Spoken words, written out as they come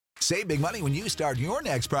Save big money when you start your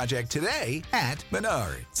next project today at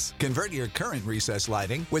Menards. Convert your current recessed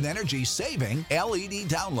lighting with energy-saving LED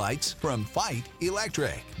downlights from Fight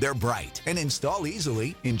Electric. They're bright and install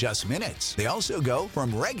easily in just minutes. They also go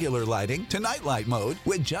from regular lighting to nightlight mode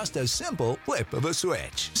with just a simple flip of a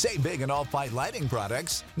switch. Save big on all Fight lighting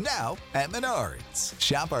products now at Menards.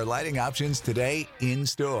 Shop our lighting options today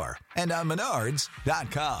in-store and on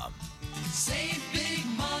Menards.com. Save big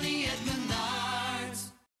money at Menards.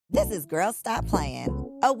 This is Girls Stop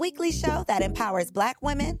Playing, a weekly show that empowers Black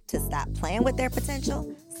women to stop playing with their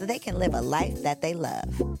potential so they can live a life that they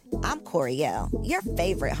love. I'm Coriel, your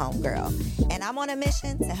favorite homegirl, and I'm on a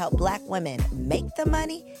mission to help Black women make the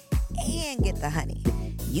money and get the honey.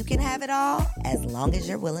 You can have it all as long as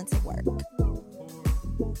you're willing to work.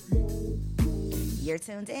 You're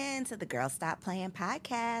tuned in to the Girls Stop Playing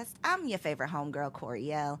podcast. I'm your favorite homegirl,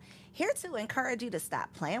 Coriel, here to encourage you to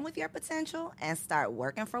stop playing with your potential and start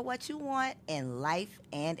working for what you want in life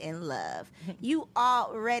and in love. You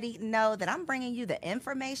already know that I'm bringing you the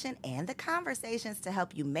information and the conversations to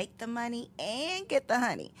help you make the money and get the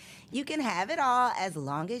honey. You can have it all as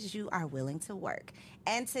long as you are willing to work.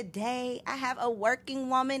 And today, I have a working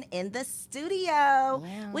woman in the studio.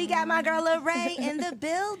 Yeah. We got my girl Lerae in the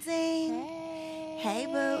building. Hey,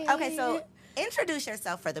 boo. Okay, so introduce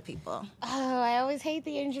yourself for the people. Oh, I always hate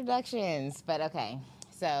the introductions, but okay.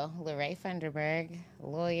 So, Lerae Funderburg,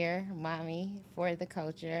 lawyer, mommy for the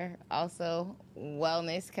culture, also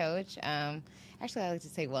wellness coach. Actually, I like to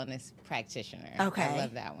say wellness practitioner. Okay. I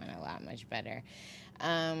love that one a lot, much better.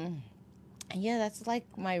 Yeah, that's like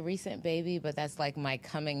my recent baby, but that's like my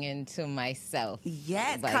coming into myself.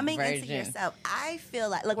 Yes, like coming version. into yourself. I feel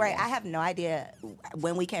like, look, right, I have no idea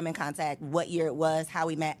when we came in contact, what year it was, how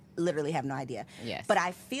we met, literally have no idea. Yes. But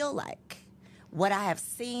I feel like what I have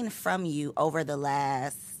seen from you over the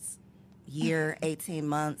last year, 18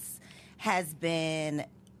 months, has been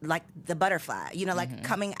like the butterfly, you know, like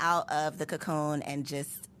coming out of the cocoon and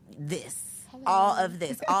just this, all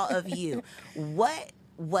of you. What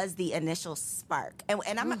was the initial spark? And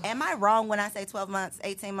am I wrong when I say 12 months,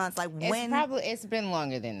 18 months? Like when? It's been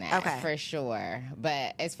longer than that, okay, for sure.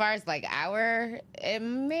 But as far as like it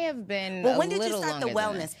may have been when did you start the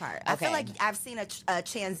wellness part? Okay. I feel like I've seen a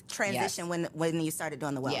transition when you started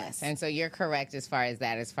doing the wellness. Yes, and so you're correct as far as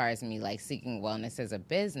that, as far as me like seeking wellness as a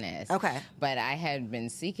business. Okay. But I had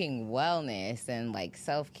been seeking wellness and like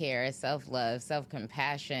self-care, self-love,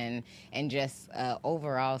 self-compassion, and just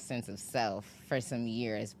overall sense of self for some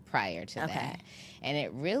years prior to that. And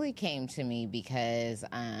it really came to me because,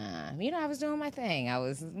 I was doing my thing. I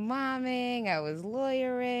was momming, I was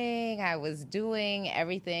lawyering, I was doing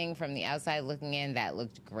everything from the outside looking in that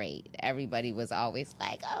looked great. Everybody was always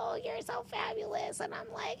like, oh, you're so fabulous. And I'm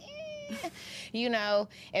like,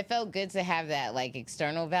 it felt good to have that like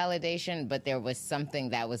external validation, but there was something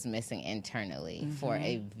that was missing internally for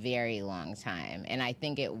a very long time. And I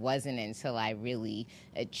think it wasn't until I really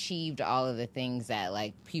achieved all of the things that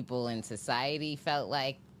like people in society felt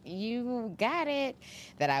like you got it,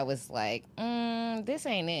 that I was like, this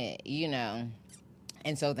ain't it,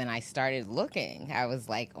 And so then I started looking. I was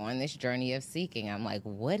like on this journey of seeking. I'm like,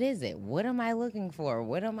 what is it? What am I looking for?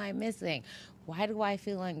 What am I missing? Why do I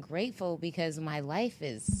feel ungrateful? Because my life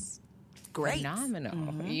is great,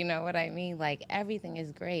 phenomenal. You know what I mean? Like everything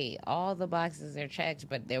is great. All the boxes are checked,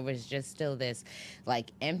 but there was just still this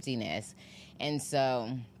like emptiness. And so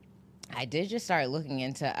I did just start looking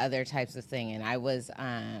into other types of thing, and I was,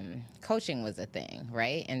 coaching was a thing,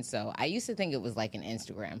 right? And so I used to think it was like an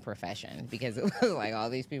Instagram profession because it was like all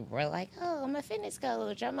these people were like, oh, I'm a fitness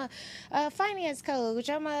coach, I'm a finance coach,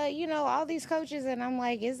 I'm all these coaches, and I'm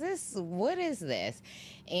like, what is this?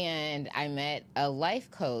 And I met a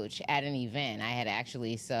life coach at an event. I had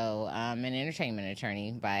actually, I'm an entertainment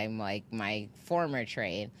attorney by like my former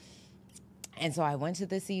trade. And so I went to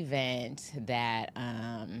this event that,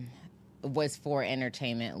 was for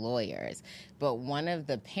entertainment lawyers. But one of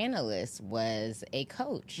the panelists was a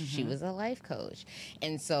coach. She was a life coach.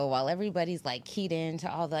 And so while everybody's like keyed into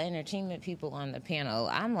all the entertainment people on the panel,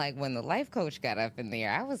 I'm like, when the life coach got up in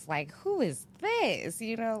there, I was like, who is this?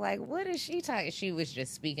 What is she talking? She was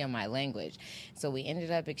just speaking my language. So we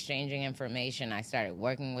ended up exchanging information. I started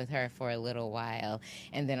working with her for a little while.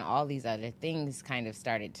 And then all these other things kind of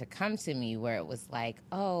started to come to me where it was like,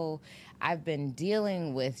 oh, I've been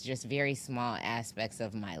dealing with just very very small aspects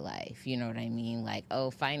of my life. You know what I mean? Like,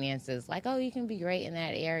 oh, finances, like, oh, you can be great in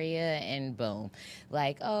that area, and boom.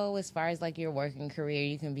 Like, oh, as far as like your working career,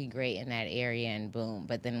 you can be great in that area, and boom.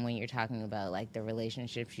 But then when you're talking about like the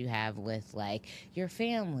relationships you have with like your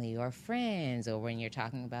family or friends, or when you're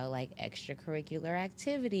talking about like extracurricular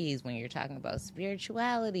activities, when you're talking about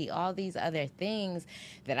spirituality, all these other things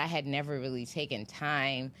that I had never really taken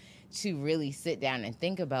time to really sit down and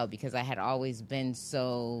think about, because I had always been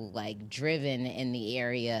so like driven in the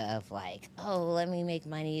area of like, oh, let me make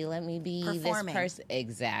money, let me be Performing. this person.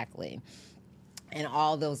 Exactly. And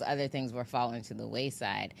all those other things were falling to the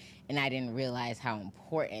wayside, and I didn't realize how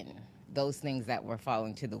important those things that were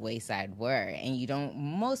falling to the wayside were. And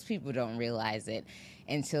most people don't realize it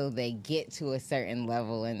until they get to a certain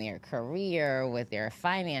level in their career with their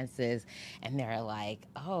finances, and they're like,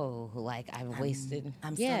 oh, like I've wasted,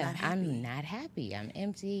 I'm still not happy. I'm not happy, I'm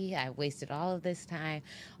empty, I wasted all of this time,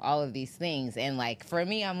 all of these things. And like for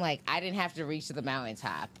me, I'm like, I didn't have to reach the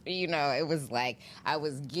mountaintop, it was like I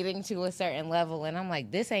was getting to a certain level, and I'm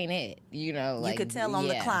like, this ain't it, like, you could tell on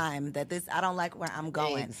the climb that I don't like where I'm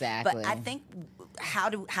going. Exactly. But I think how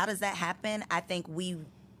does that happen? I think we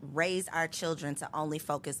raise our children to only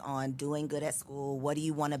focus on doing good at school. What do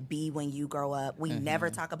you want to be when you grow up? We never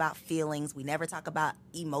talk about feelings. We never talk about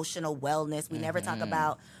emotional wellness. We never talk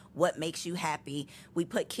about what makes you happy. We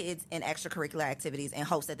put kids in extracurricular activities in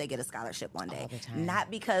hopes that they get a scholarship one day. All the time. Not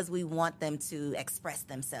because we want them to express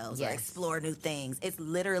themselves or explore new things. It's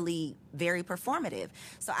literally very performative.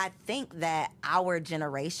 So I think that our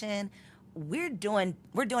generation, we're doing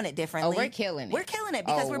it differently. Oh, we're killing it. We're killing it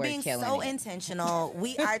because Oh, we're we're being killing so it. intentional.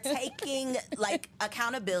 We are taking like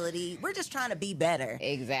accountability. We're just trying to be better.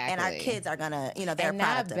 Exactly. And our kids are gonna, they're and a not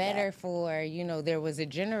product of better that. for, there was a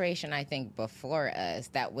generation, I think, before us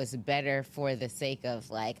that was better for the sake of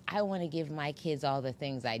like, I want to give my kids all the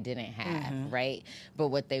things I didn't have, right? But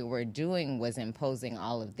what they were doing was imposing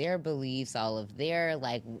all of their beliefs, all of their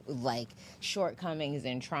like shortcomings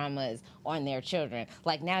and traumas on their children.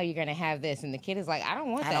 Like, now you're gonna have this, and the kid is like, I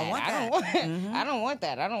don't want that. I don't want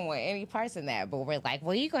that. I don't want any parts in that. But we're like,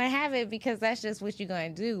 well, you're gonna have it because that's just what you're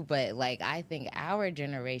gonna do. But like, I think our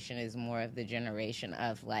generation is more of the generation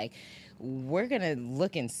of like, we're gonna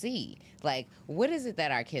look and see, like, what is it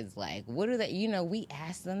that our kids like? What are they? We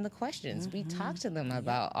ask them the questions. We talk to them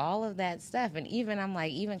about all of that stuff. And even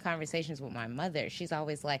conversations with my mother, she's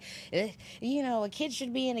always like, a kid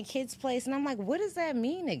should be in a kid's place. And I'm like, what does that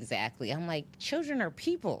mean exactly? I'm like, children are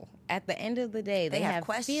people. At the end of the day, they have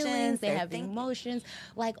questions, feelings, they have thinking. emotions,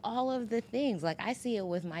 like all of the things. Like, I see it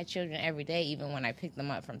with my children every day, even when I pick them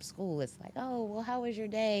up from school. It's like, oh, well, how was your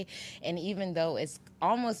day? And even though it's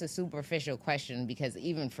almost a superficial question, because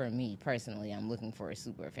even for me personally, I'm looking for a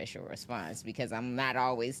superficial response because I'm not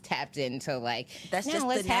always tapped into like, That's no, just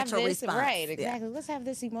let's the have natural this, response. right? Yeah. Exactly. Let's have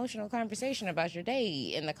this emotional conversation about your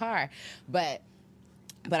day in the car, but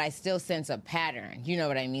I still sense a pattern. You know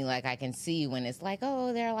what I mean? Like, I can see when it's like,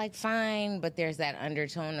 oh, they're like fine, but there's that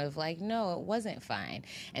undertone of like, no, it wasn't fine.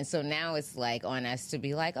 And so now it's like on us to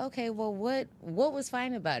be like, okay, well, what was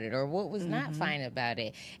fine about it, or what was not fine about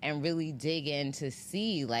it, and really dig in to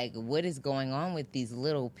see like what is going on with these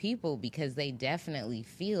little people, because they definitely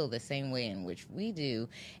feel the same way in which we do,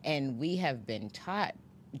 and we have been taught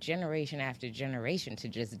generation after generation to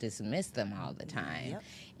just dismiss them all the time. Yep.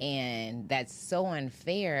 And that's so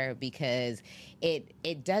unfair because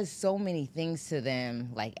it does so many things to them,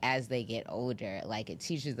 like as they get older. Like, it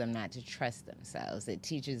teaches them not to trust themselves. It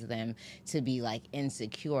teaches them to be like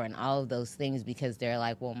insecure and all of those things, because they're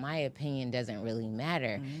like, well, my opinion doesn't really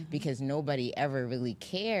matter, because nobody ever really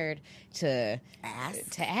cared to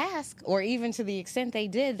ask, or even to the extent they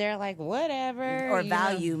did, they're like, whatever, or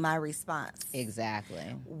value my response.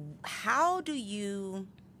 Exactly. How do you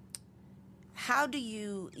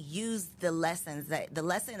use the lesson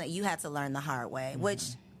that you had to learn the hard way, which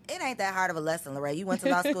it ain't that hard of a lesson, Lerae. You went to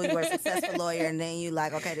law school, you were a successful lawyer, and then you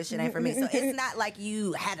like, okay, this shit ain't for me. So it's not like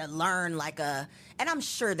you had to learn and I'm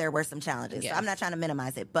sure there were some challenges. Yes. So I'm not trying to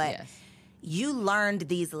minimize it, but Yes. you learned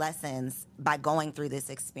these lessons by going through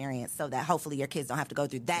this experience so that hopefully your kids don't have to go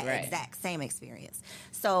through that Right. exact same experience.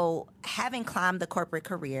 So having climbed the corporate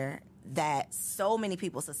career that so many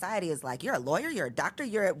people, society is like, you're a lawyer, you're a doctor,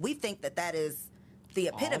 we think that is the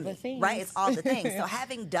epitome, All the things. right? It's all the things. So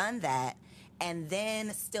having done that and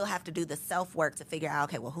then still have to do the self-work to figure out,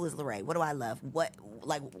 okay, well, who is Lerae? What do I love?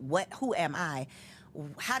 Who am I?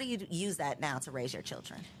 How do you use that now to raise your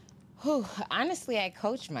children? Honestly, I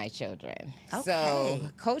coach my children. Okay. So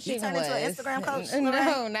coaching you turned was into an Instagram coach? no,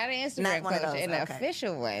 Lerae? not an Instagram Not one of coach, those, an okay.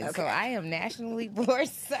 official one. Okay. So I am nationally board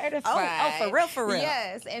certified. Oh, for real, for real.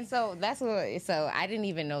 Yes, and so that's what. So I didn't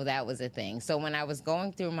even know that was a thing. So when I was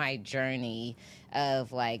going through my journey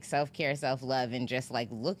of like self-care, self-love, and just like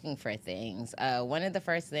looking for things, one of the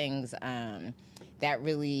first things that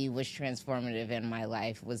really was transformative in my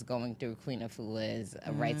life was going through Queen Afua's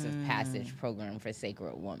Rites of Passage program for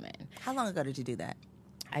Sacred Woman. How long ago did you do that?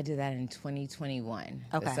 I did that in 2021,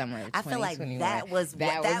 Okay. the summer of 2021. I feel like that was it.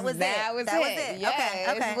 That was it.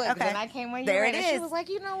 Yeah, okay. Look, then I came when you There were it and she is. was like,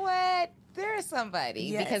 you know what? There's somebody.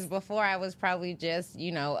 Yes. Because before I was probably just,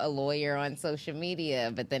 a lawyer on social media,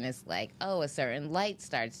 but then it's like, a certain light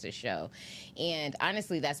starts to show. And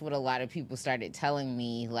honestly, that's what a lot of people started telling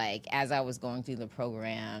me, like, as I was going through the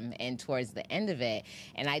program and towards the end of it.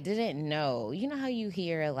 And I didn't know, how you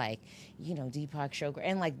hear, like, Deepak Chopra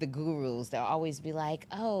and, like, the gurus, they'll always be like,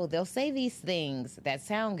 they'll say these things that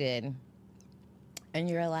sound good. And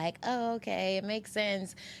you're like, oh, okay, it makes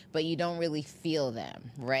sense, but you don't really feel them,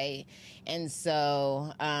 right? And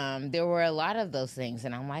so there were a lot of those things.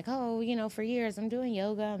 And I'm like, for years I'm doing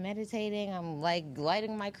yoga, I'm meditating, I'm like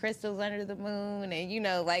lighting my crystals under the moon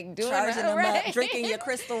and, like doing Charging them up, drinking your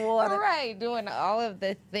crystal water. Right, doing all of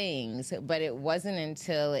the things. But it wasn't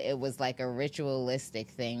until it was like a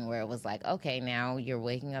ritualistic thing where it was like, okay, now you're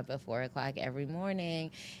waking up at 4 o'clock every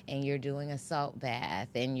morning and you're doing a salt bath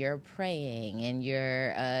and you're praying and you're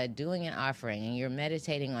doing an offering and you're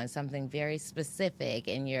meditating on something very specific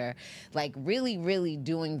and you're like really, really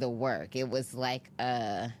doing the work. It was like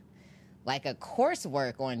a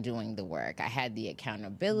coursework on doing the work. I had the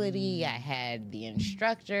accountability, I had the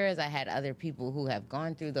instructors, I had other people who have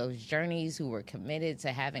gone through those journeys who were committed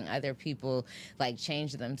to having other people like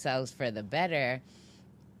change themselves for the better.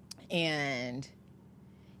 And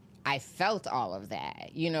I felt all of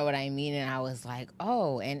that, you know what I mean? And I was like,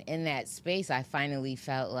 and in that space, I finally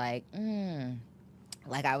felt like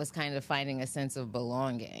I was kind of finding a sense of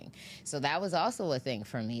belonging. So that was also a thing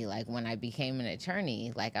for me. Like when I became an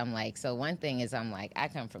attorney, like I'm like, so one thing is I'm like, I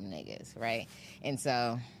come from niggas, right? And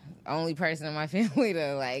so only person in my family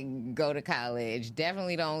to like go to college,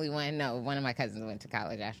 definitely the only one. No, one of my cousins went to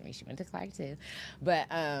college after me. She went to Clark too. But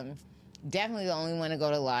definitely the only one to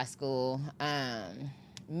go to law school.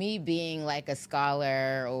 Me being like a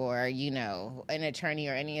scholar or, an attorney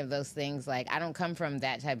or any of those things, like I don't come from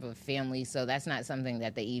that type of family, so that's not something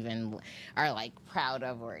that they even are like proud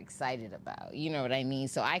of or excited about. You know what I mean?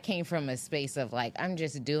 So I came from a space of like, I'm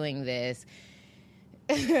just doing this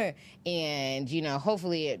and,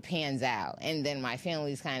 hopefully it pans out. And then my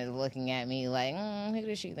family's kind of looking at me like, who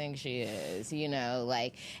does she think she is?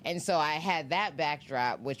 And so I had that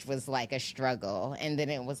backdrop, which was like a struggle. And then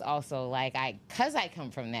it was also like, because I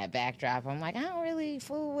come from that backdrop, I'm like, I don't really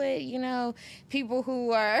fool with, people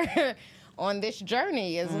who are on this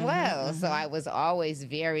journey as well. Mm-hmm. So I was always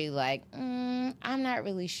very like, I'm not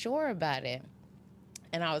really sure about it.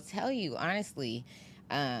 And I'll tell you, honestly,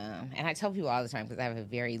 and I tell people all the time because I have a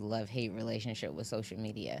very love-hate relationship with social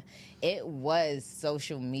media. It was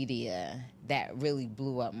social media that really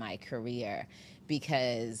blew up my career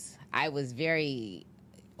because I was very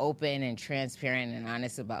open and transparent and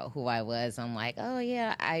honest about who I was. I'm like, oh,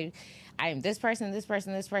 yeah, I am this person, this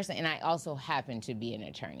person, this person, and I also happen to be an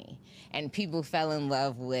attorney. And people fell in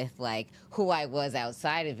love with, like, who I was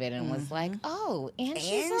outside of it and was like, oh, and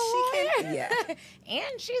she's a lawyer. Yeah.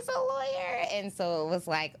 And she's a lawyer. And so it was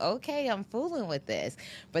like, okay, I'm fooling with this.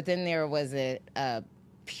 But then there was a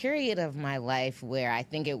period of my life where I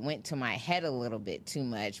think it went to my head a little bit too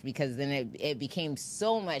much because then it became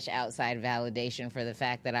so much outside validation for the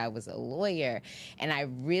fact that I was a lawyer and I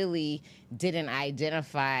really didn't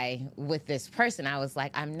identify with this person. I was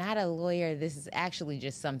like, I'm not a lawyer. This is actually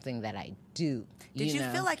just something that I do. Did you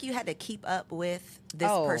feel like you had to keep up with this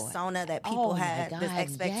persona that people had, this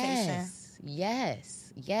expectation?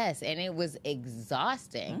 Yes, and it was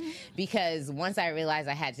exhausting because once I realized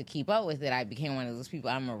I had to keep up with it, I became one of those people.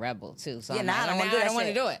 I'm a rebel too, so I'm like, I don't want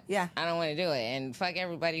to do it. Yeah, I don't want to do it, and fuck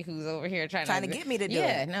everybody who's over here trying to get me to do it.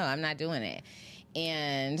 Yeah, no, I'm not doing it.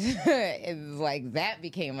 And it was like that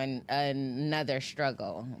became another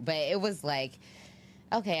struggle, but it was like,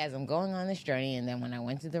 okay, as I'm going on this journey, and then when I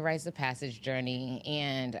went through the Rites of Passage journey,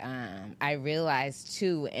 and I realized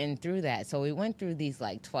too, and through that, so we went through these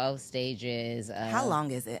like 12 stages. How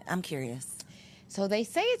long is it? I'm curious. So they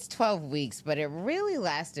say it's 12 weeks, but it really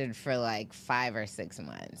lasted for like 5 or 6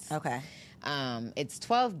 months. Okay. It's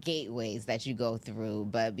 12 gateways that you go through,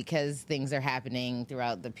 but because things are happening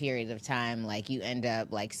throughout the period of time, like you end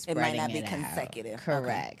up like spreading it might not be out. consecutive.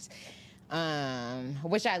 Correct.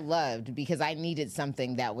 which I loved because I needed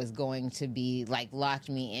something that was going to be like locked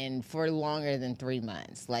me in for longer than 3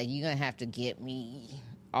 months. Like, you're going to have to get me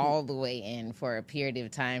all the way in for a period of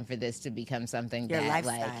time for this to become something Your that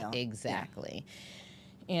lifestyle. like, exactly.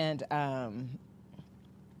 Yeah. And,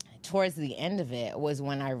 towards the end of it was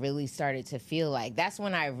when I really started to feel like, that's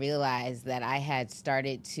when I realized that I had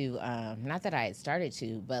started to, not that I had started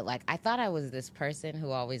to, but like I thought I was this person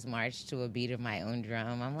who always marched to a beat of my own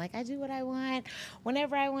drum. I'm like, I do what I want,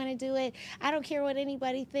 whenever I want to do it. I don't care what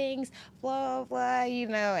anybody thinks, blah, blah, you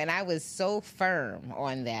know, and I was so firm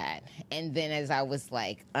on that. And then as I was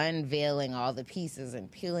like unveiling all the pieces and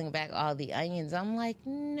peeling back all the onions, I'm like,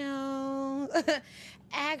 no,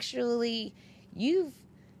 actually, you've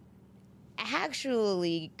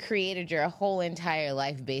actually created your whole entire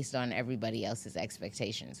life based on everybody else's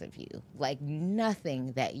expectations of you. Like,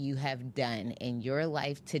 nothing that you have done in your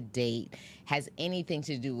life to date has anything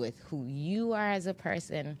to do with who you are as a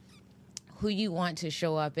person, who you want to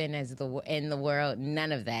show up in in the world.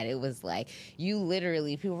 None of that. It was like, you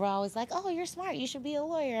literally, people were always like, oh, you're smart, you should be a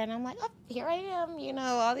lawyer. And I'm like, oh, here I am, you know,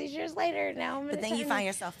 all these years later, now I'm an But then you find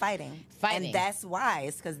yourself fighting. And that's why.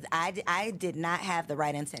 It's because I did not have the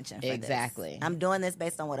right intention for exactly. this. I'm doing this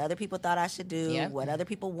based on what other people thought I should do, Yep. what other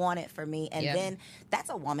people wanted for me. And Yep. then that's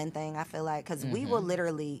a woman thing, I feel like, because we will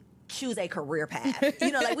literally choose a career path.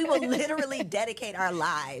 You know, like we will literally dedicate our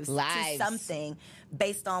lives to something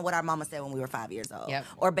based on what our mama said when we were 5 years old. Yep.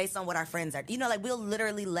 Or based on what our friends are. You know, like we'll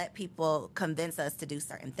literally let people convince us to do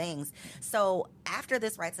certain things. So after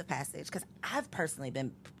this rites of passage, because I've personally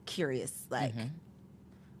been curious, like,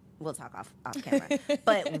 we'll talk off camera.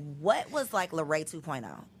 But what was like Lerae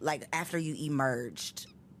 2.0? Like after you emerged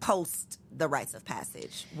post the rites of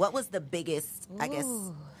passage? What was the biggest, I guess,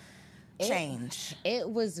 change? It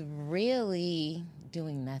was really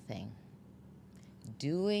doing nothing.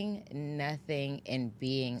 Doing nothing and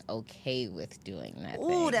being okay with doing nothing.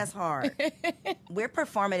 Ooh, that's hard. We're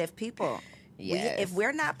performative people. Yes. If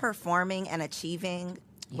we're not performing and achieving,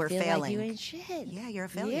 we're feel failing. like you ain't shit. Yeah, you're a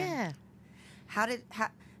failure. Yeah. How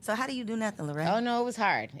do you do nothing, Lerae? Oh, no, it was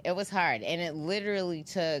hard. It was hard. And it literally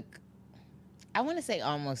took, I want to say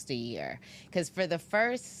almost a year. Because for the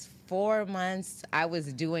first 4 months, I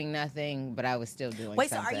was doing nothing, but I was still doing something.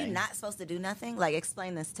 So are you not supposed to do nothing? Like,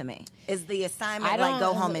 explain this to me. Is the assignment like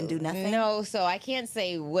go home and do nothing? No, so I can't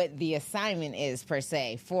say what the assignment is per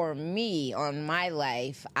se. For me, on my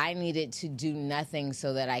life, I needed to do nothing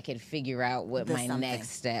so that I could figure out what my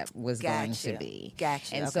next step was going to be.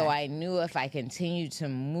 Gotcha. And so I knew if I continued to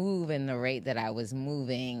move in the rate that I was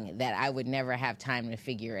moving, that I would never have time to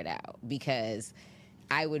figure it out because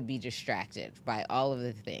I would be distracted by all of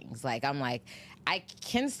the things. Like, I'm like, I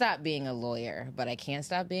can stop being a lawyer, but I can't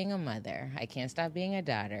stop being a mother. I can't stop being a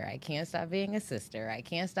daughter. I can't stop being a sister. I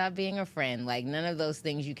can't stop being a friend. Like, none of those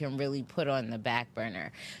things you can really put on the back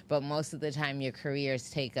burner. But most of the time, your careers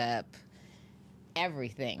take up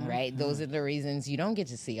everything, right? Those are the reasons you don't get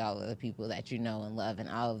to see all of the people that you know and love and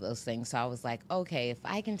all of those things. So I was like, okay, if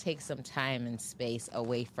I can take some time and space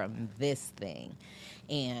away from this thing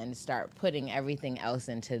and start putting everything else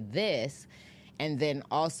into this, and then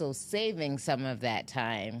also saving some of that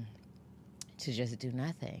time to just do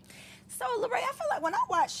nothing. So, Lerae, I feel like when I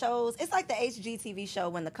watch shows, it's like the HGTV show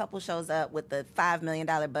when the couple shows up with the $5 million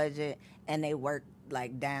budget and they work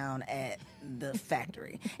like down at the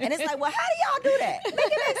factory. And it's like, well, how do y'all do that? Make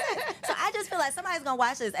it make sense. So I just feel like somebody's going to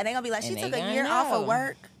watch this and they're going to be like, she took a year off of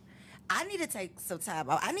work. I need to take some time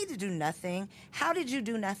off. I need to do nothing. How did you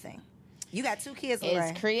do nothing? You got 2 kids,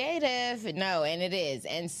 Lerae. It's creative. No, and it is.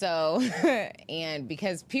 And so, and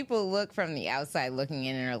because people look from the outside looking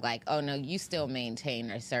in and are like, oh, no, you still maintain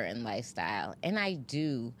a certain lifestyle. And I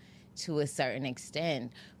do to a certain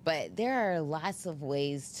extent. But there are lots of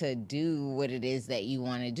ways to do what it is that you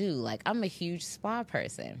want to do. Like, I'm a huge spa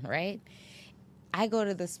person, right? I go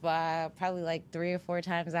to the spa probably like 3 or 4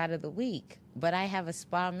 times out of the week. But I have a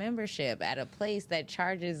spa membership at a place that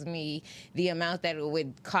charges me the amount that it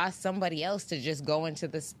would cost somebody else to just go into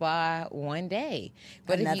the spa one day.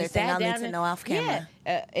 But Another if you thing sat I'll down, need to know off camera.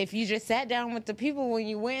 if you just sat down with the people when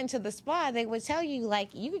you went into the spa, they would tell you, like,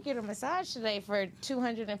 you could get a massage today for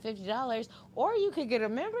 $250, or you could get a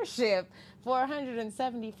membership for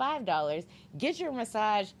 $175. Get your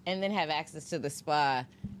massage and then have access to the spa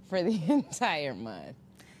for the entire month.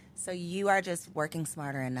 So you are just working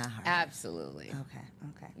smarter and not harder. Absolutely.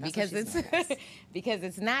 Okay. Because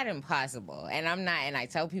it's not impossible. And I'm not, and I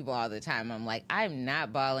tell people all the time, I'm like, I'm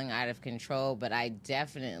not balling out of control, but I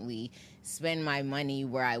definitely spend my money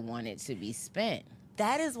where I want it to be spent.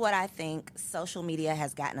 That is what I think social media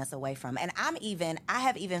has gotten us away from. And I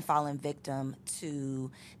have even fallen victim to,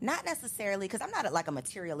 not necessarily, because I'm not like a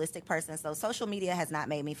materialistic person, so social media has not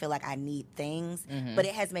made me feel like I need things, but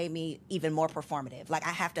it has made me even more performative. Like, I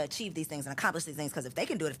have to achieve these things and accomplish these things, because if they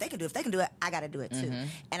can do it, I got to do it too.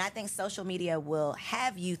 And I think social media will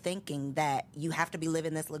have you thinking that you have to be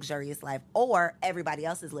living this luxurious life, or everybody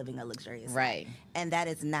else is living a luxurious life. And that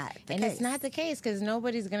is not the case. And it's not the case, because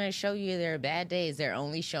nobody's going to show you their bad days. They're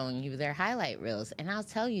only showing you their highlight reels. And I'll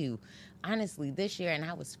tell you, honestly, this year, and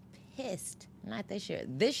I was pissed, not this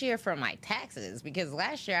year for my taxes, because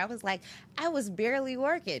last year I was barely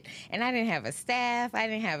working, and I didn't have a staff. I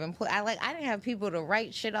didn't have I didn't have people to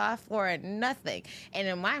write shit off for, nothing. And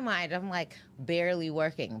in my mind, I'm like barely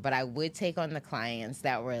working, but I would take on the clients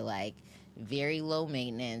that were like very low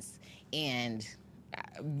maintenance and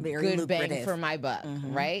very good bang lucrative for my buck,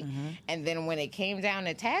 right? And then when it came down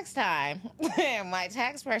to tax time, my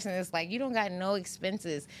tax person is like, you don't got no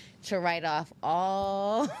expenses to write off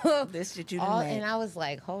all this shit you and I was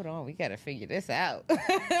like, hold on, we got to figure this out.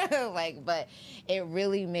 But it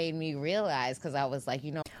really made me realize, because I was like,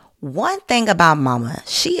 one thing about Mama,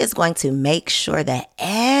 she is going to make sure that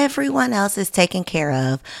everyone else is taken care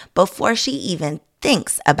of before she even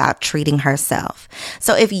thinks about treating herself.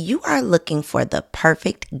 So if you are looking for the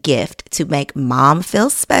perfect gift to make Mom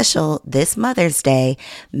feel special this Mother's Day,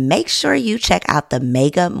 make sure you check out the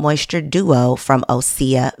Mega Moisture Duo from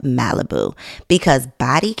Osea Malibu, because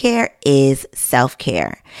body care is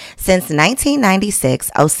self-care. Since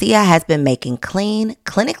 1996, Osea has been making clean,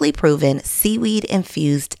 clinically proven,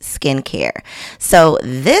 seaweed-infused skincare. So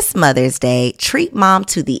this Mother's Day, treat Mom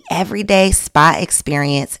to the everyday spa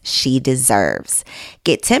experience she deserves.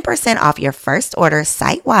 Get 10% off your first order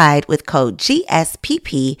site-wide with code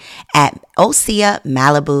GSPP at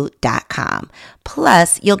OseaMalibu.com.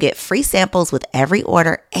 Plus, you'll get free samples with every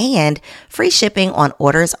order and free shipping on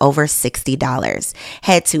orders over $60.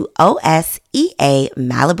 Head to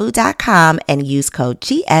OSEAMalibu.com and use code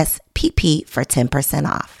GSPP for 10%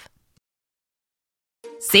 off.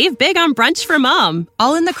 Save big on brunch for Mom,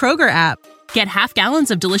 all in the Kroger app. Get half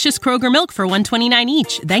gallons of delicious Kroger milk for $1.29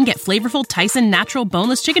 each. Then get flavorful Tyson natural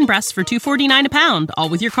boneless chicken breasts for $2.49 a pound, all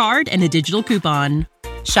with your card and a digital coupon.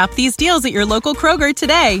 Shop these deals at your local Kroger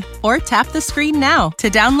today, or tap the screen now to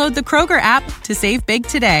download the Kroger app to save big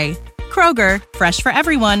today. Kroger, fresh for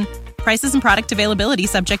everyone. Prices and product availability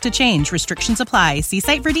subject to change. Restrictions apply. See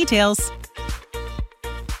site for details.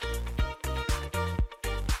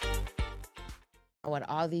 What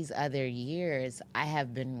all these other years I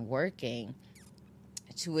have been working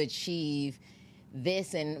to achieve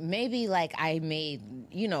this, and maybe like I made,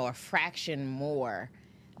 a fraction more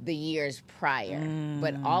the years prior,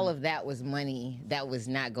 but all of that was money that was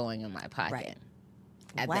not going in my pocket.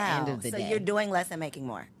 At the end of the day. So you're doing less and making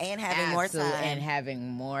more, and having more time. And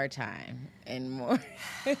having more time and more.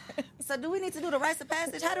 So do we need to do the rites of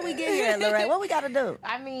passage? How do we get here, Lerae? What we got to do?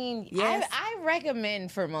 I mean, yes. I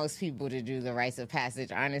recommend for most people to do the rites of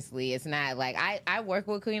passage, honestly. It's not like, I work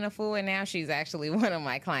with Queen Afua, and now she's actually one of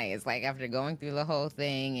my clients. Like, after going through the whole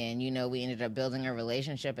thing, and, we ended up building a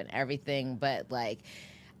relationship and everything. But, like,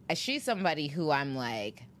 she's somebody who I'm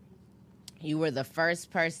like, you were the first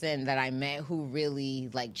person that I met who really,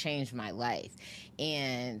 like, changed my life.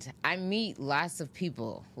 And I meet lots of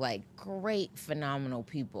people, like, great, phenomenal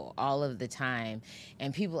people all of the time.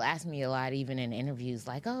 And people ask me a lot, even in interviews,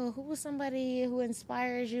 like, oh, who was somebody who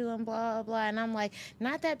inspires you and blah, blah. And I'm like,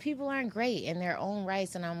 not that people aren't great in their own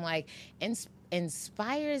rights. And I'm like,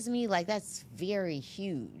 inspires me, like, that's very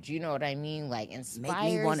huge. You know what I mean? Like,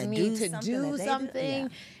 inspires me to do something,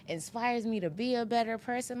 inspires me to be a better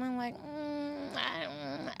person. I'm like,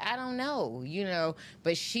 I don't know,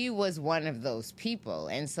 but she was one of those people.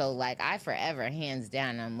 And so, like, I forever, hands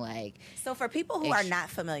down, I'm like. So for people who are not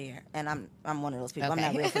familiar, and I'm one of those people, okay.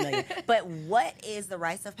 I'm not real familiar, but what is the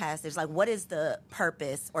rites of passage? Like, what is the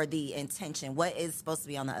purpose or the intention? What is supposed to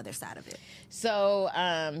be on the other side of it? So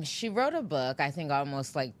she wrote a book, I think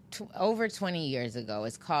almost like over 20 years ago.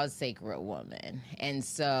 It's called Sacred Woman. And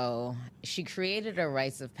so she created a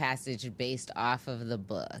rites of passage based off of the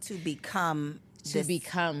book. To become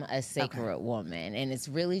a sacred woman. And it's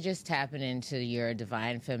really just tapping into your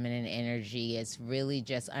divine feminine energy. It's really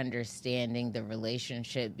just understanding the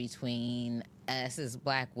relationship between us as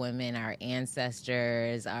Black women, our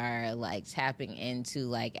ancestors, our, like, tapping into,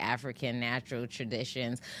 like, African natural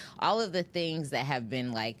traditions, all of the things that have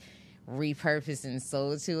been, like, repurposed and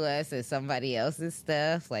sold to us as somebody else's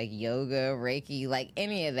stuff, like yoga, Reiki, like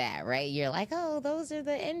any of that, right? You're like, oh, those are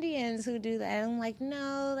the Indians who do that. And I'm like,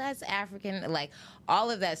 no, that's African. Like,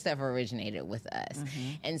 all of that stuff originated with us. Mm-hmm.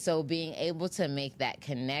 And so being able to make that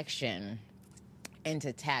connection and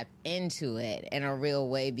to tap into it in a real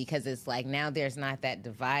way, because it's like now there's not that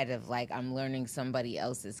divide of like I'm learning somebody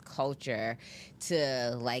else's culture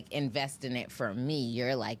to like invest in it for me.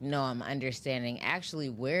 You're like, no, I'm understanding actually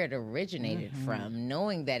where it originated from,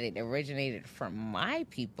 knowing that it originated from my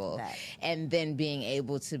people, right. And then being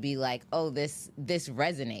able to be like, oh, this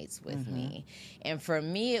resonates with me. And for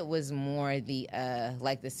me, it was more the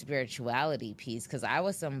like the spirituality piece, because I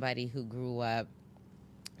was somebody who grew up.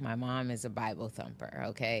 My mom is a Bible thumper,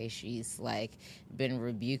 okay? She's, like, been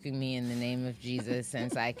rebuking me in the name of Jesus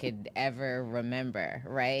since I could ever remember,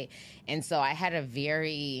 right? And so I had a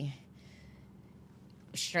very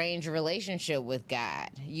strange relationship with God,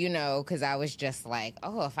 you know, because I was just like,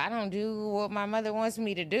 oh, if I don't do what my mother wants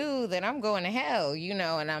me to do, then I'm going to hell, you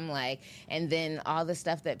know, and I'm like, and then all the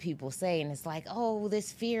stuff that people say, and it's like, oh,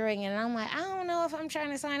 this fearing, and I'm like, I don't know if I'm trying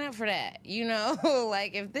to sign up for that, you know,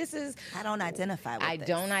 like if this is... I don't identify with it. I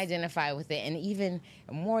don't identify with it, and even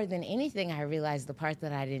more than anything, I realized the part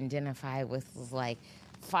that I didn't identify with was like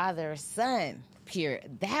father, son,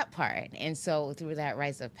 that part. And so through that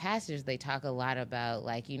rites of passage, they talk a lot about,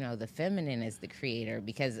 like, you know, the feminine is the creator,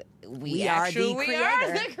 because we are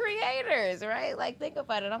the creators, right? Like, think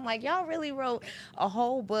about it. I'm like, y'all really wrote a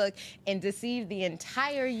whole book and deceived the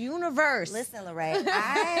entire universe. Listen, Lerae,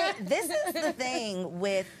 this is the thing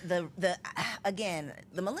with the again,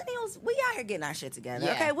 the millennials, we out here getting our shit together,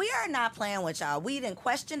 okay? We are not playing with y'all. We done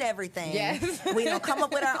questioned everything. Yes. We done come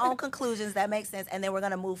up with our own conclusions that make sense, and then we're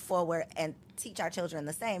going to move forward and teach our children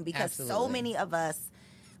the same, because so many of us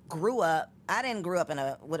grew up. I didn't grow up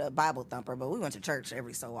with a Bible thumper, but we went to church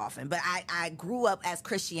every so often. But I grew up as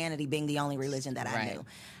Christianity being the only religion that I knew.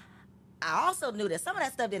 I also knew that some of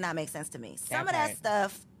that stuff did not make sense to me. Some of that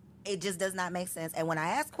stuff, it just does not make sense. And when I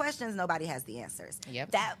ask questions, nobody has the answers.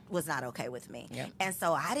 That was not okay with me. And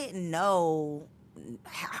so I didn't know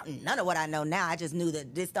none of what I know now. I just knew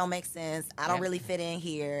that this don't make sense. I don't really fit in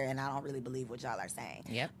here, and I don't really believe what y'all are saying.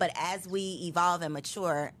 But as we evolve and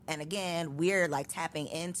mature, and again, we're like tapping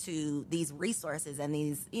into these resources and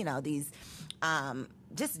these, you know, these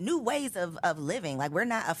just new ways of living. Like, we're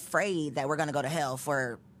not afraid that we're going to go to hell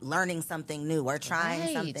for learning something new or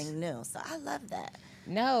trying something new. So I love that.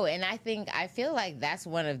 No, and I feel like that's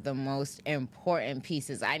one of the most important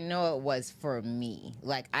pieces. I know it was for me.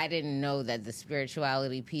 Like, I didn't know that the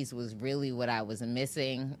spirituality piece was really what I was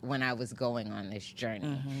missing when I was going on this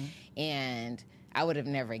journey. And I would have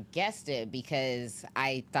never guessed it, because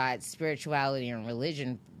I thought spirituality and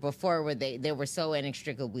religion before they were so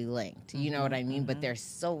inextricably linked. You know what I mean? But they're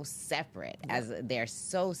so separate. They're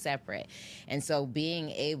so separate. And so being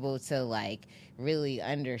able to, like, really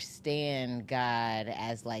understand God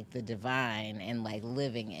as, like, the divine, and, like,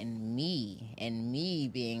 living in me, and me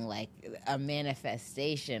being, like, a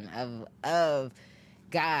manifestation of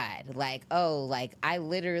God. Like, oh, like,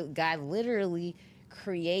 God literally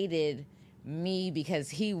created me because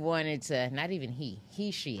he wanted to, not even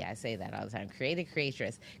she, I say that all the time,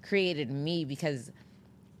 creatress, created me because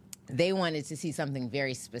they wanted to see something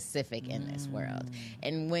very specific in this world.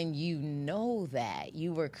 And when you know that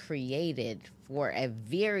you were created for a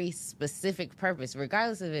very specific purpose,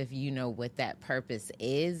 regardless of if you know what that purpose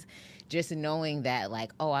is, just knowing that,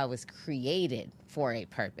 like, oh, I was created for a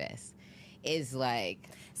purpose is like...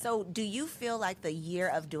 So do you feel like the year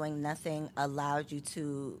of doing nothing allowed you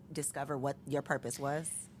to discover what your purpose was?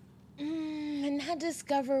 Not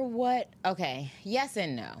discover what... Okay, yes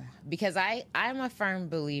and no. Because I'm a firm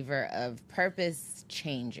believer of purpose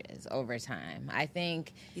changes over time. I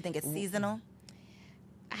think... You think it's seasonal?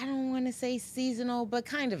 I don't want to say seasonal, but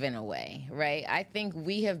kind of in a way, right? I think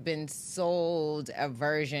we have been sold a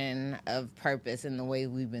version of purpose in the way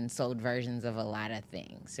we've been sold versions of a lot of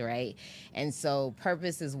things, right? And so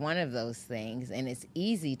purpose is one of those things, and it's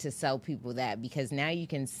easy to sell people that, because now you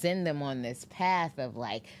can send them on this path of,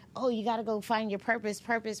 like, oh, you got to go find your purpose,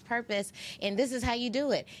 and this is how you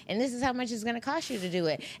do it, and this is how much it's going to cost you to do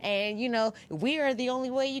it, and, you know, we are the only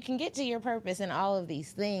way you can get to your purpose, and all of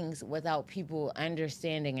these things, without people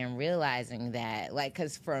understanding and realizing that, like,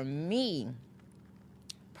 because for me,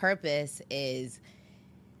 purpose is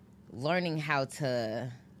learning how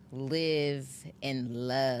to live and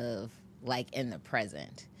love, like, in the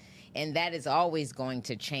present. And that is always going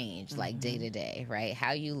to change, like, day to day, right?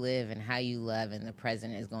 How you live and how you love in the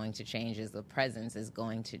present is going to change as the presence is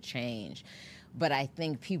going to change. but I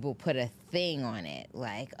think people put a thing on it,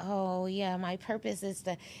 like, oh yeah, my purpose is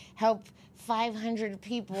to help 500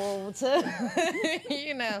 people to,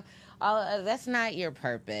 you know, that's not your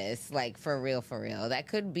purpose, like, for real. That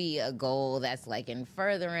could be a goal that's like in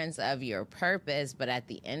furtherance of your purpose, but at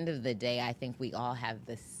the end of the day, I think we all have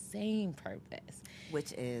the same purpose.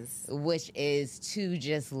 Which is to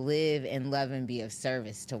just live and love and be of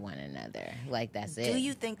service to one another. Like, that's it. Do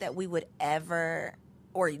you think that we would ever,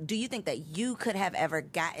 or do you think that you could have ever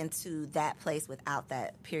gotten to that place without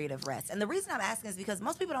that period of rest? And the reason I'm asking is because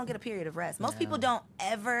most people don't get a period of rest. Most people don't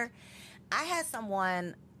ever. I had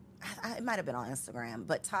someone, it might have been on Instagram,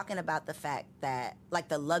 but talking about the fact that, like,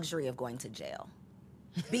 the luxury of going to jail.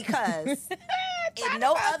 Because in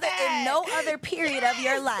no other period of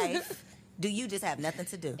your life do you just have nothing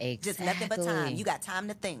to do. Exactly. Just nothing but time. You got time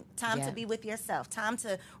to think, time to be with yourself, time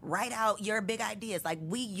to write out your big ideas. Like,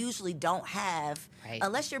 we usually don't have,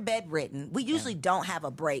 unless you're bedridden, we usually don't have a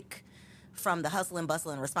break from the hustle and bustle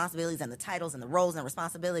and responsibilities and the titles and the roles and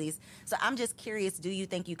responsibilities. So I'm just curious, do you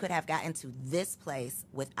think you could have gotten to this place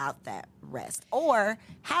without that rest? Or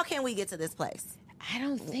how can we get to this place? I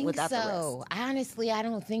don't think so. Honestly, I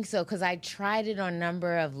don't think so, because I tried it on a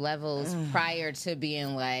number of levels prior to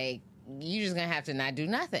being like, you're just going to have to not do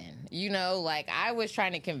nothing. You know, like, I was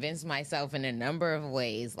trying to convince myself in a number of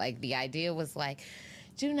ways. Like, the idea was like,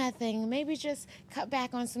 do nothing, maybe just cut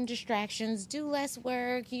back on some distractions, do less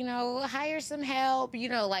work, you know, hire some help, you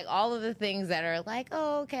know, like all of the things that are like,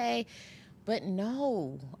 oh, okay. But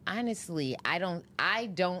no, honestly, I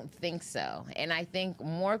don't think so. And I think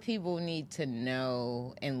more people need to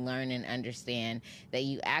know and learn and understand that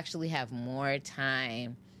you actually have more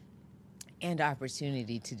time and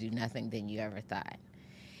opportunity to do nothing than you ever thought.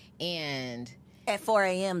 And at 4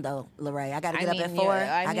 a.m. though, Lerae, I got to get up at 4.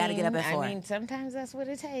 I got to get up at 4. I mean, sometimes that's what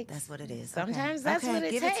it takes. That's what it is. Sometimes that's what it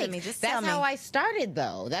Give takes. It to me. Just that's tell me. how I started,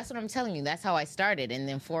 though. That's what I'm telling you. That's how I started. And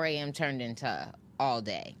then 4 a.m. turned into all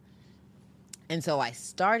day. And so I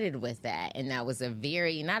started with that. And that was a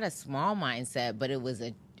very, not a small mindset, but it was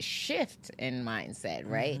a shift in mindset,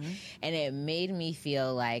 right? Mm-hmm. And it made me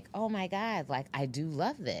feel like, oh my God, like, I do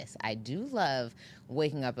love this. I do love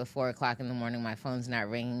waking up at 4 o'clock in the morning. My phone's not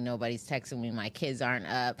ringing. Nobody's texting me. My kids aren't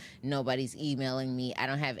up. Nobody's emailing me. I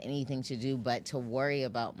don't have anything to do but to worry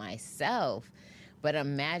about myself. But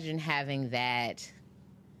imagine having that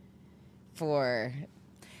for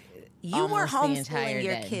you were homeschooling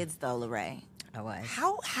your kids, though, Lerae. I was.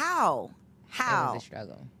 How? It was a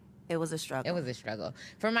struggle. It was a struggle. It was a struggle.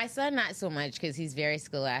 For my son, not so much, because he's very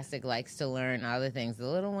scholastic, likes to learn all the things. The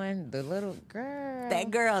little one, the little girl. That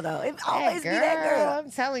girl, though. It always be that girl. I'm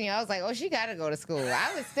telling you, I was like, oh, she got to go to school.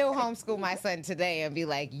 I would still homeschool my son today and be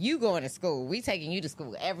like, you going to school. We taking you to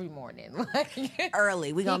school every morning.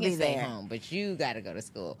 Early. We going to be there. Stay home, but you got to go to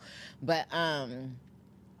school. But,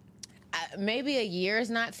 maybe a year is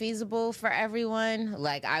not feasible for everyone.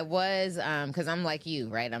 Like, I was, because I'm like you,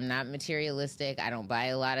 right? I'm not materialistic. I don't buy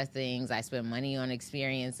a lot of things. I spend money on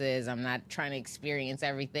experiences. I'm not trying to experience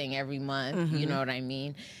everything every month. Mm-hmm. You know what I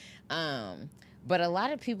mean? But a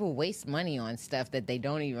lot of people waste money on stuff that they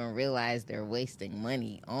don't even realize they're wasting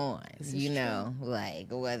money on, you know, like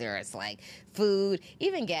whether it's like food,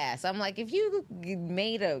 even gas. I'm like, if you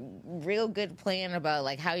made a real good plan about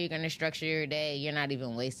like how you're going to structure your day, you're not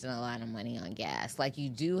even wasting a lot of money on gas. Like, you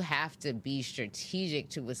do have to be strategic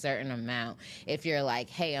to a certain amount if you're like,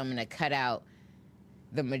 hey, I'm going to cut out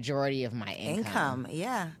the majority of my income.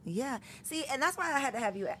 Yeah. See, and that's why I had to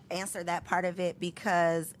have you answer that part of it,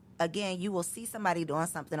 because again, you will see somebody doing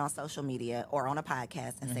something on social media or on a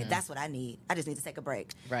podcast and say, that's what I need. I just need to take a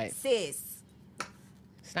break. Right. Sis,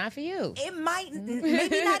 it's not for you. It might,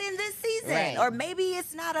 maybe not in this season. Right. Or maybe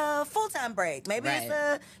it's not a full-time break. Maybe it's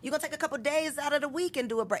you're going to take a couple days out of the week and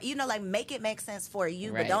do a break. You know, like, make it make sense for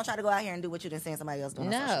you, but don't try to go out here and do what you didn't see somebody else doing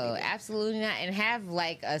on social media. No, absolutely not. And have,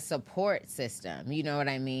 like, a support system, you know what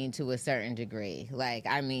I mean, to a certain degree. Like,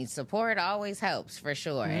 I mean, support always helps, for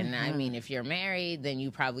sure. Mm-hmm. And, I mean, if you're married, then you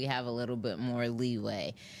probably have a little bit more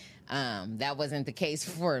leeway. That wasn't the case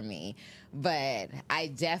for me. But I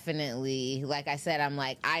definitely, like I said,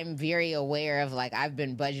 I'm very aware of, like, I've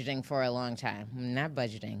been budgeting for a long time. Not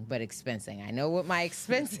budgeting, but expensing. I know what my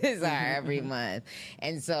expenses are every month.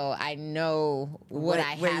 And so I know what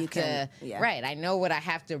I have to, right, I know what I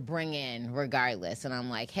have to bring in regardless. And I'm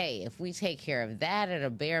like, hey, if we take care of that at a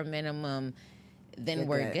bare minimum, then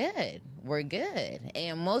we're good. We're good.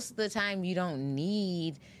 And most of the time you don't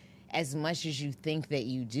need as much as you think that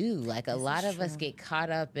you do. Like, a lot of us get caught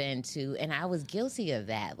up into, and I was guilty of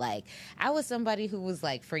that. Like, I was somebody who was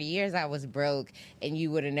like, for years I was broke, and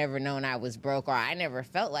you would have never known I was broke, or I never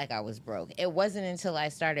felt like I was broke. It wasn't until I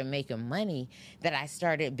started making money that I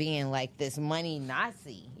started being like this money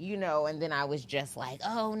Nazi, you know, and then I was just like,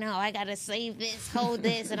 oh no, I gotta save this, hold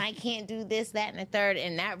this, and I can't do this, that, and the third.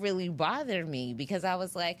 And that really bothered me, because I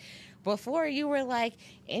was like, before you were like,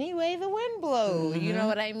 anyway, the wind blows, you know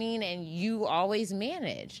what I mean? And you always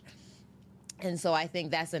managed. And so I think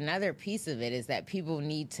that's another piece of it, is that people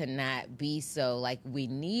need to not be so, like, we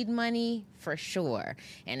need money for sure,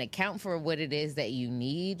 and account for what it is that you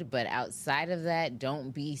need. But outside of that, don't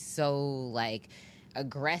be so, like,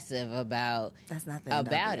 aggressive about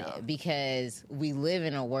it, because we live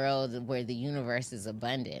in a world where the universe is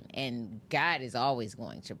abundant, and God is always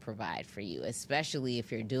going to provide for you, especially if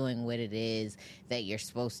you're doing what it is that you're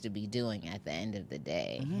supposed to be doing at the end of the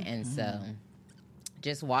day. And so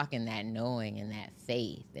just walking that knowing and that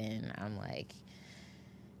faith, and I'm like,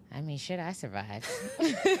 I mean, shit, I survived.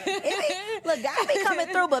 Look, God be coming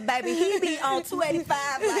through, but baby, he be on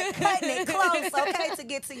 285, like cutting it close, okay, to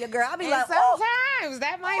get to your girl. I'll be like, sometimes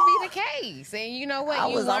that might be the case. And you know what? I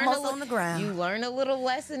was almost on the ground. You learn a little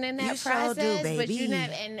lesson in that process. Sure do, baby. But you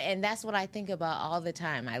never, and that's what I think about all the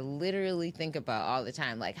time. I literally think about all the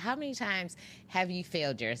time. Like, how many times have you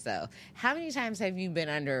failed yourself? How many times have you been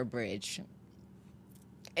under a bridge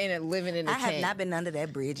and living in a tent? I have not been under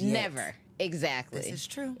that bridge yet. Never. Exactly. This is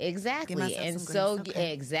true. Exactly. And so,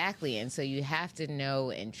 exactly. And so you have to know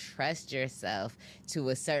and trust yourself to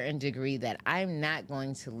a certain degree that I'm not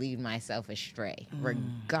going to lead myself astray,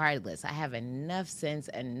 regardless. I have enough sense,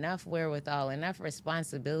 enough wherewithal, enough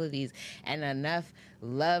responsibilities, and enough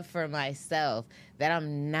love for myself that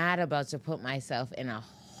I'm not about to put myself in a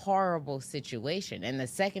horrible situation. And the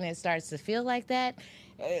second it starts to feel like that,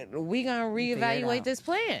 we're going to reevaluate this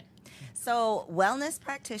plan. So, wellness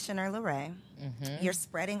practitioner Lerae, you're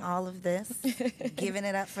spreading all of this, giving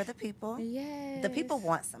it up for the people. Yes. The people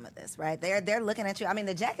want some of this, right? They're looking at you. I mean,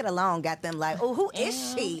 the jacket alone got them like, oh, who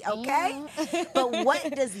is she? Okay. But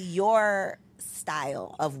what does your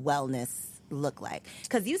style of wellness look like?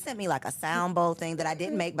 Because you sent me like a sound bowl thing that I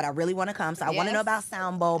didn't make, but I really want to come. So I want to know about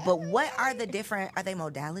sound bowl. But what are the different, are they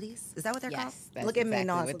modalities? Is that what they're called? Look at me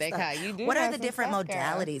knowing what they call. What are the different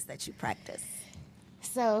modalities that you practice?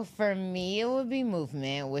 So for me, it would be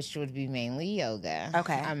movement, which would be mainly yoga.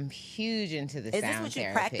 Okay. I'm huge into the sound therapy. Is this what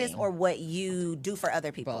you practice or what you do for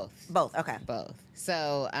other people? Both. Okay. Both.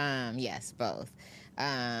 So, yes, both.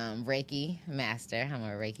 Reiki master. I'm a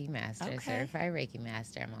Reiki master, certified Reiki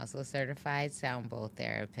master. I'm also a certified sound bowl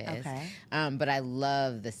therapist. Okay. But I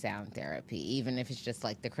love the sound therapy, even if it's just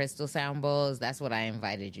like the crystal sound bowls. That's what I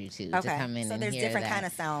invited you to come in and hear. So there's different kind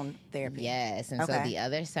of sound therapy. Yes, and so the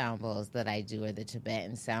other sound bowls that I do are the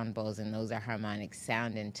Tibetan sound bowls, and those are harmonic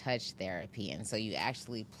sound and touch therapy. And so you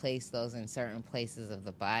actually place those in certain places of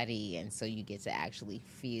the body, and so you get to actually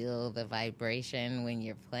feel the vibration when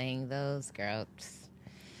you're playing those, girl.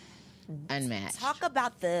 Unmatched. Talk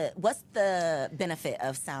about what's the benefit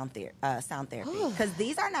of sound therapy? Because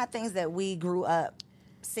these are not things that we grew up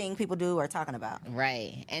seeing people do or talking about.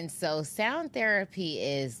 Right. And so sound therapy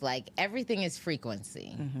is like, everything is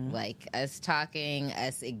frequency. Like us talking,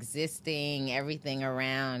 us existing, everything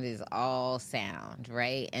around is all sound,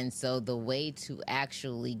 right? And so the way to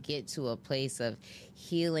actually get to a place of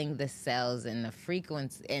healing the cells and the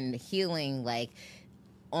frequency and healing, like,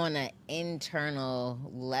 on an internal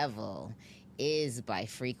level, is by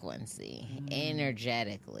frequency,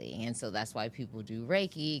 energetically. And so that's why people do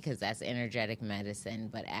Reiki, because that's energetic medicine,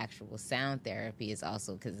 but actual sound therapy is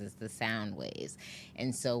also because it's the sound waves.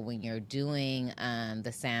 And so when you're doing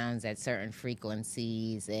the sounds at certain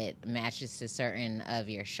frequencies, it matches to certain of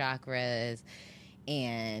your chakras,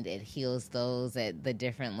 and it heals those at the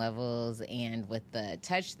different levels. And with the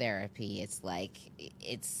touch therapy, it's like,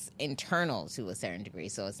 it's internal to a certain degree.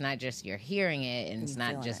 So it's not just you're hearing it, and it's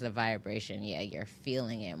not just the vibration. Yeah, you're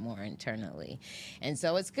feeling it more internally. And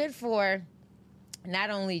so it's good for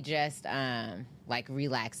not only just like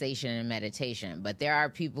relaxation and meditation, but there are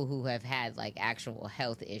people who have had like actual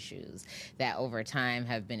health issues that over time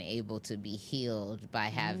have been able to be healed by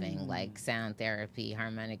having like sound therapy,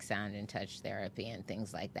 harmonic sound and touch therapy and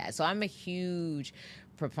things like that. So I'm a huge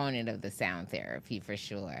proponent of the sound therapy for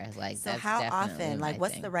sure. Like, so that's how definitely often? Like,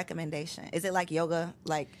 what's thing. the recommendation? Is it like yoga,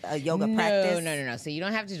 like a yoga practice? No. So you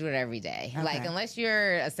don't have to do it every day. Okay. Like, unless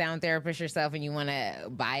you're a sound therapist yourself and you want to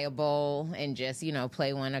buy a bowl and just,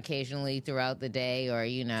 play one occasionally throughout the day, or,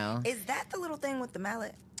 Is that the little thing with the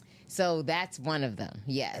mallet? So that's one of them,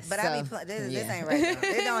 yes. But this yeah. ain't right now.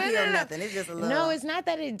 It don't heal nothing. It's just a little. No, it's not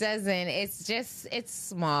that it doesn't. It's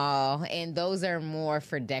small, and those are more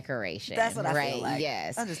for decoration. That's what I feel like.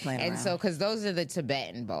 Yes. I'm just playing and around. so, because those are the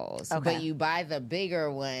Tibetan bowls. Okay. But you buy the bigger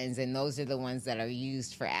ones, and those are the ones that are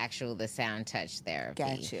used for the sound touch therapy.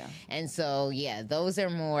 Gotcha. And so, yeah, those are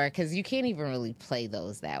more, because you can't even really play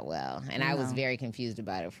those that well. And I was very confused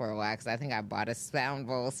about it for a while, because I think I bought a sound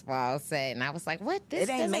bowl small set, and I was like, what? This It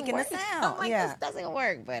ain't doesn't making work. a sound. I'm like, Yeah. this doesn't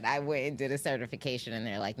work. But I went and did a certification, and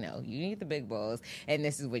they're like, no, you need the big bowls, and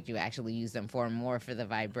this is what you actually use them for, more for the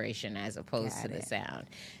vibration as opposed to the sound.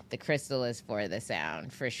 The crystal is for the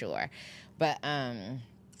sound, for sure. But,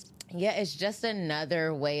 yeah, it's just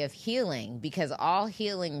another way of healing, because all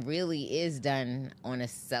healing really is done on a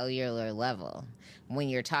cellular level when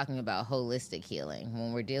you're talking about holistic healing.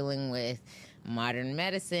 When we're dealing with modern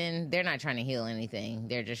medicine, they're not trying to heal anything.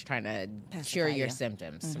 They're just trying to cure your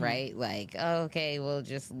symptoms, right? Like, oh, okay, we'll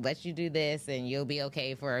just let you do this and you'll be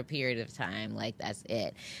okay for a period of time. Like, that's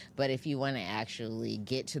it. But if you want to actually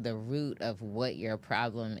get to the root of what your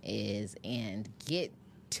problem is and get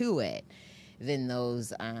to it, then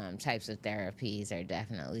those types of therapies are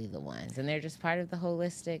definitely the ones. And they're just part of the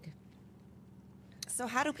holistic. So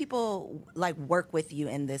how do people work with you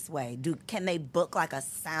in this way? Can they book like a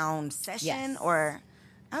sound session? Yes. Or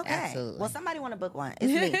okay. Absolutely. Well, somebody want to book one. It's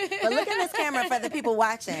me. But look in this camera for the people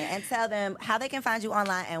watching and tell them how they can find you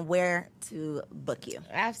online and where to book you.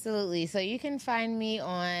 Absolutely. So you can find me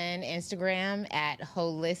on Instagram at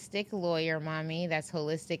Holistic Lawyer Mommy. That's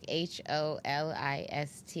holistic, HOLISTIC,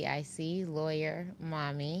 Lawyer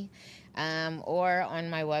Mommy. Or on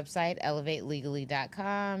my website,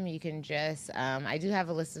 elevatelegally.com. You can just, I do have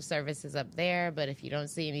a list of services up there, but if you don't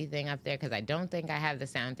see anything up there, because I don't think I have the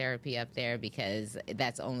sound therapy up there, because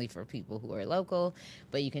that's only for people who are local,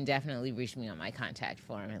 but you can definitely reach me on my contact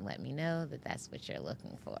form and let me know that that's what you're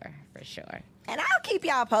looking for sure. And I'll keep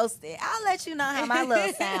y'all posted. I'll let you know how my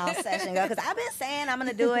little sound session goes, because I've been saying I'm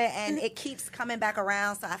going to do it, and it keeps coming back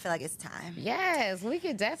around, so I feel like it's time. Yes, we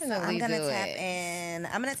could definitely I'm do gonna tap it. in.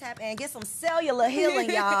 I'm going to tap in, get some cellular healing,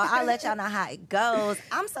 y'all. I'll let y'all know how it goes.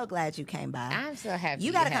 I'm so glad you came by. I'm so happy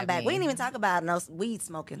You got to to come have back. me. We didn't even talk about no weed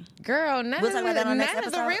smoking. Girl, none We'll talk about that on the next none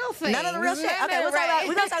of the episode. real things. None of the real shit. None Okay, of- we're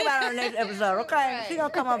going to talk about it on the next episode, okay? Right. She's going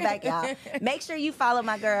to come on back, y'all. Make sure you follow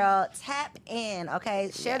my girl. Tap in,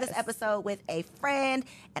 okay? Share this Yes. episode with a friend,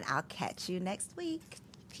 and I'll catch you next week.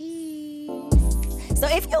 Peace. So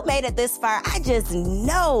if you made it this far, I just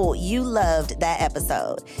know you loved that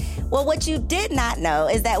episode. Well, what you did not know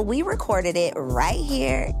is that we recorded it right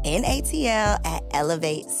here in ATL at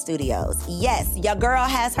Elevate Studios. Yes, your girl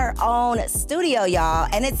has her own studio, y'all,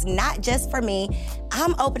 and it's not just for me.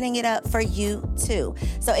 I'm opening it up for you too.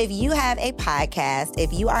 So if you have a podcast,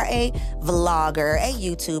 if you are a vlogger, a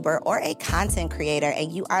YouTuber, or a content creator,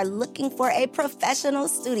 and you are looking for a professional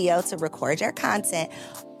studio to record your content,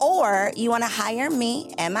 or you want to hire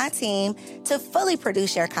me and my team to fully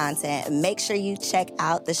produce your content, make sure you check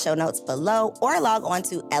out the show notes below or log on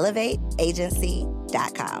to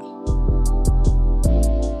elevateagency.com.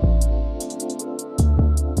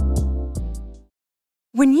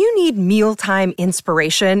 When you need mealtime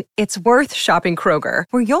inspiration, it's worth shopping Kroger,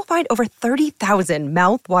 where you'll find over 30,000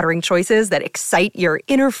 mouth-watering choices that excite your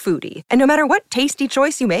inner foodie. And no matter what tasty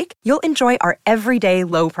choice you make, you'll enjoy our everyday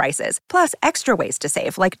low prices, plus extra ways to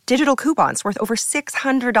save, like digital coupons worth over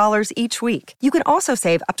 $600 each week. You can also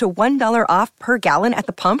save up to $1 off per gallon at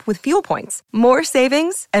the pump with fuel points. More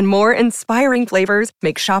savings and more inspiring flavors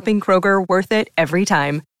make shopping Kroger worth it every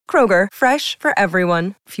time. Kroger, fresh for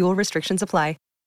everyone. Fuel restrictions apply.